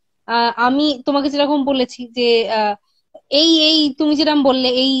ছিল। আমি তোমাকে যেরকম বলেছি যে আহ, এই তুমি যেরকম বললে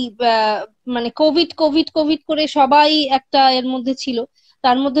এই আহ, মানে কোভিড কোভিড কোভিড করে সবাই একটা এর মধ্যে ছিল,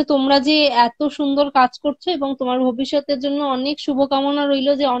 তার মধ্যে তোমরা যে এত সুন্দর কাজ করছো এবং তোমার ভবিষ্যতের জন্য অনেক শুভকামনা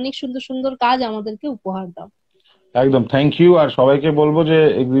রইলো যে অনেক সুন্দর সুন্দর কাজ আমাদেরকে উপহার দাও। একদম থ্যাংক ইউ, আর সবাইকে বলবো যে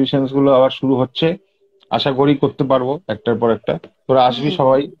এক্সিবিশনস গুলো আবার শুরু হচ্ছে, আশা করি করতে পারবো একটার পর একটা। তোরা আসবি হুম।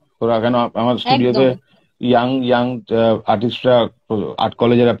 সবাই, তোরা কেন আমার স্টুডিওতে একদম। ইয়াং ইয়াং আর্টিস্টরা, আর্ট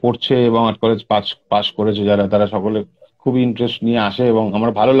কলেজেরা পড়ছে এবং আর্ট কলেজ পাস পাস করেছে যারা, তারা সকলে খুবই ইন্টারেস্ট নিয়ে আসে এবং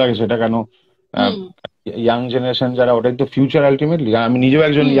আমার ভালো লাগে সেটা। কেন হুম ইয়াং জেনারেশন যারা, ওটাই তো ফিউচার আলটিমেটলি। আমি নিজেও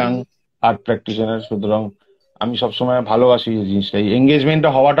একজন হুম। ইয়াং আর্ট প্র্যাকটিশনার, সুতরাং আমি সবসময় ভালোবাসি এই জিনিসটা, এই এঙ্গেজমেন্টটা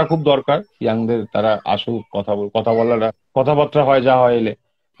হওয়াটা খুব দরকার ইয়াংদের, তারা আসুক, কথা বলাটা, কথাবার্তা হয় যা হয় এলে।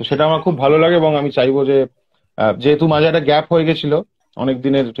 তো সেটা আমার খুব ভালো লাগে, এবং আমি চাইবো যে যেহেতু মাঝে একটা গ্যাপ হয়ে গেছিল, অনেক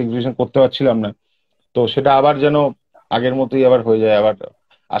দিনের এক্সিবিশন করতে পারছিলাম না, তো সেটা আবার যেন আগের মতোই আবার হয়ে যায়, আবার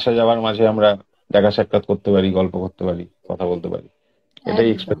আসা যাওয়ার মাঝে আমরা দেখা সাক্ষাৎ করতে পারি, গল্প করতে পারি, কথা বলতে পারি, এটাই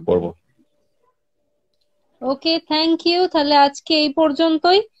একদম। এক্সপেক্ট করবো। ওকে, থ্যাংক ইউ। তাহলে আজকে এই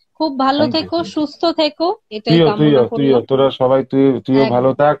পর্যন্তই। খুব ভালো থ্যাংক ইউ। থেকো, সুস্থ থেকো, এটাই তুইও তুইও কামনা তুইও করলাম। তোরা সবাই, তুইও ভালো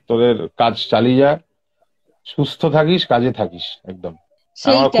একদম। থাক, তোদের কাজ চালিয়ে যা, সুস্থ থাকিস, কাজে থাকিস, একদম।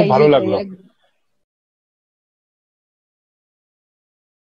 আর আমার খুব সেইটাই ভালো সেইটাই লাগলো। একদম।